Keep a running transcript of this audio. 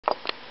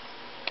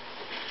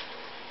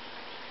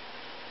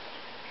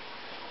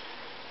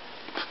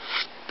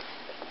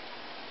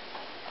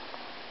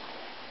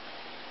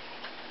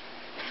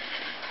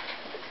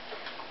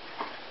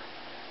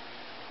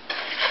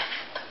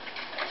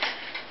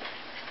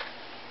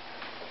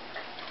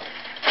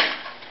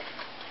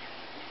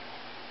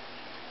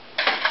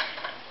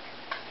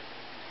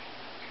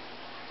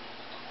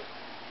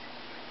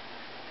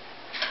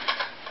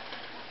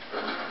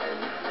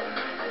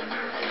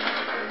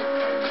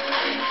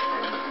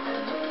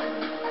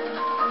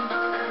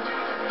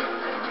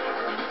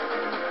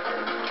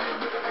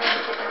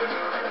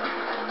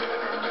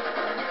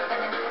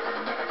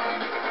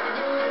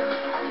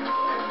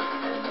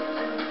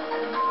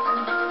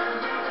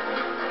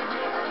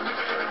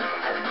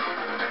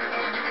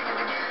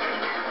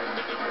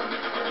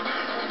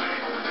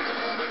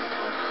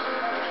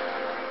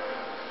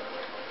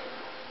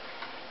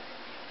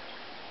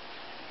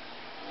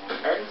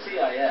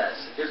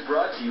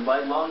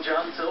by Long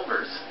John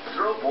Silver's.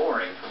 Throw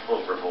boring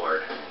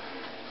overboard.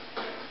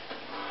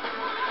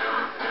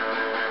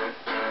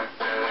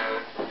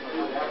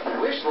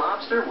 Wish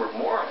lobster were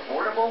more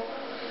affordable?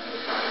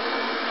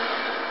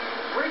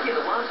 Break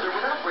into lobster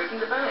without breaking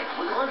the bank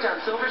with Long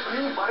John Silver's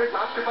new buttered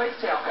lobster bites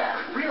tail pack.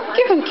 Real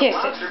Give him real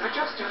kisses. lobster for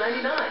just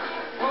 $2.99.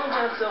 Long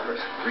John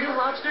Silver's real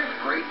lobster,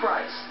 great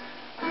price.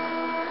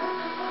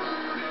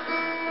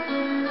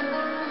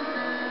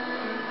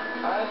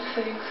 I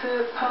think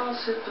that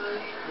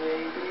possibly,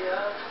 maybe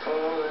I've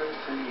fallen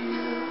for you.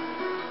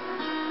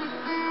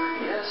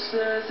 Yes,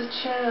 there's a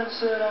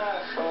chance that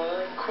I've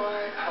fallen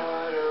quite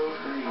hard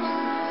over you.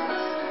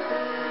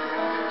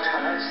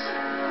 I've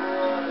seen the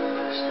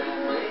waters that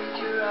make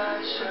your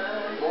eyes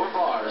shine. More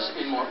bars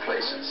in more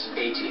places.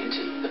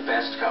 AT&T, the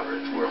best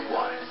coverage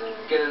worldwide.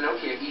 Get a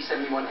Nokia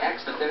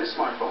E71X, the thinnest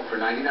smartphone, for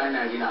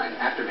 $99.99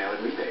 after mail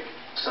and rebate.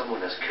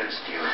 Someone has cursed you.